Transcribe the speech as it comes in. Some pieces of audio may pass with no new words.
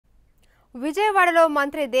విజయవాడలో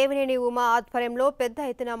మంత్రి దేవినేని ఉమా ఆధ్వర్యంలో పెద్ద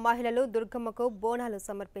ఎత్తున మహిళలు దుర్గమ్మకు బోనాలు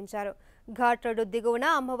సమర్పించారు. ఘాట్ రోడ్డు దిగువన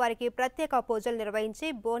అమ్మవారికి ప్రత్యేక పూజలు నిర్వహించి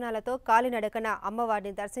బోనాలతో కాలినడకన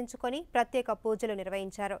అమ్మవారిని దర్శించుకొని ప్రత్యేక పూజలు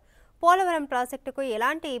నిర్వహించారు. పోలవరం ప్రాజెక్టుకు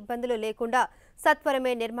ఎలాంటి ఇబ్బందులు లేకుండా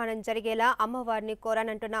సత్వరమే నిర్మాణం జరిగేలా అమ్మవారిని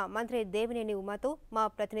కోరానంటున్న మంత్రి దేవినేని ఉమాతో మా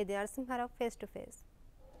ప్రతినిధి Narasimha Rao face to face.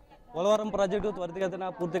 Polavaram project త్వరితగతిన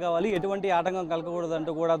పూర్తి కావాలి, ఎటువంటి ఆటంకం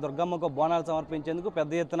కలగకూడదంటూ కూడా దుర్గమ్మకు బోనాలు సమర్పించేందుకు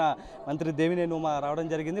పెద్ద ఎత్తున మంత్రి దేవినేని ఉమా రావడం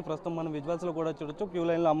జరిగింది. ప్రస్తుతం మనం విజువల్స్లో కూడా చూడొచ్చు, క్యూ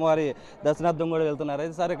లైన్లో అమ్మవారి దర్శనార్థం కూడా వెళ్తున్నారు.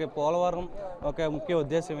 అయితే సార్, పోలవరం ఒక ముఖ్య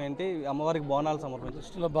ఉద్దేశం ఏంటి? అమ్మవారికి బోనాలు సమర్పించారు.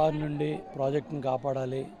 దుష్టుల బారి నుండి ప్రాజెక్టును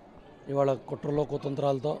కాపాడాలి. ఇవాళ కుట్రలో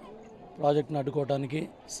కుతంత్రాలతో ప్రాజెక్టును అడ్డుకోవడానికి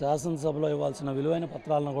శాసనసభలో ఇవ్వాల్సిన విలువైన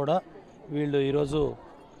పత్రాలను కూడా వీళ్ళు ఈరోజు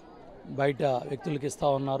బయట వ్యక్తులకు ఇస్తూ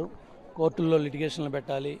ఉన్నారు. కోర్టుల్లో లిటిగేషన్లు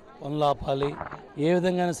పెట్టాలి, పనులు ఆపాలి, ఏ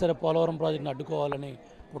విధంగా సరే పోలవరం ప్రాజెక్టును అడ్డుకోవాలని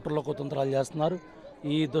కుట్రలో కుతంత్రాలు చేస్తున్నారు.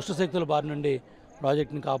 ఈ దుష్టశక్తుల బారి నుండి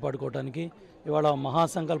ప్రాజెక్టుని కాపాడుకోవడానికి ఇవాళ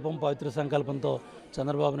మహాసంకల్పం, పవిత్ర సంకల్పంతో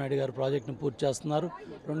చంద్రబాబు నాయుడు గారు ప్రాజెక్టును పూర్తి చేస్తున్నారు.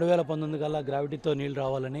 2019 కల్లా గ్రావిటీతో నీళ్లు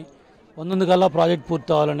రావాలని, 19 కల్లా ప్రాజెక్ట్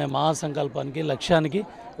పూర్తి అవ్వాలనే మహాసంకల్పానికి, లక్ష్యానికి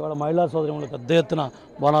ఇవాళ మహిళా సోదరులు పెద్ద ఎత్తున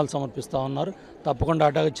బోనాలు సమర్పిస్తూ ఉన్నారు. తప్పకుండా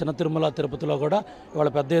అటాగా చిన్న తిరుమల, తిరుపతిలో కూడా ఇవాళ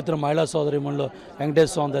పెద్ద ఎత్తున మహిళా సోదరిమణులు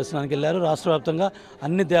వెంకటేశ్వర స్వామి దర్శనానికి వెళ్ళారు. రాష్ట్ర వ్యాప్తంగా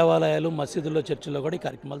అన్ని దేవాలయాలు, మసీదుల్లో, చర్చిల్లో కూడా ఈ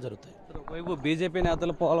కార్యక్రమాలు జరుగుతాయి. వైపు బీజేపీ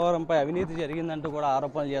నేతలు పోలవరంపై అవినీతి జరిగిందంటూ కూడా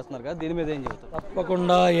ఆరోపణలు చేస్తున్నారు కదా, దీని మీద ఏం చెబుతారు?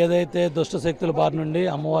 తప్పకుండా ఏదైతే దుష్టశక్తుల బారి నుండి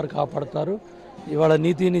అమ్మవారు కాపాడతారు. ఇవాళ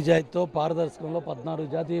నీతి నిజాయితీతో పారదర్శకంలో 16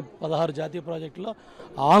 జాతీయ ప్రాజెక్టులో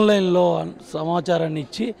ఆన్లైన్లో సమాచారాన్ని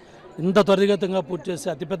ఇచ్చి ఇంత త్వరితగతంగా పూర్తి చేసే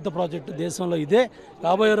అతిపెద్ద ప్రాజెక్టు దేశంలో ఇదే.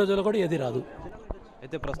 రాబోయే రోజుల్లో కూడా ఏది రాదు.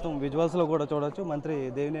 అయితే ప్రస్తుతం విజువల్స్లో కూడా చూడొచ్చు, మంత్రి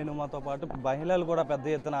దేవినేని ఉమాతో పాటు మహిళలు కూడా పెద్ద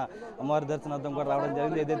ఎత్తున అమ్మవారి దర్శనార్థం కూడా రావడం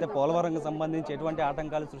జరిగింది. ఏదైతే పోలవరంకి సంబంధించి ఎటువంటి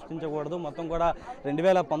ఆటంకాలు సృష్టించకూడదు, మొత్తం కూడా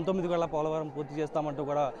 2019 కల్లా పోలవరం పూర్తి చేస్తామంటూ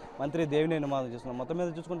కూడా మంత్రి దేవినేని ఉమా చేస్తున్నారు. మొత్తం మీద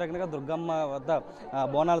చూసుకుంటే కనుక దుర్గమ్మ వద్ద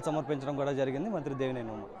బోనాలు సమర్పించడం కూడా జరిగింది మంత్రి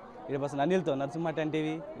దేవినేని ఉమా. ఇది బస్ అనిల్తో నరసింహ 10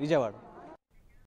 టీవీ విజయవాడ.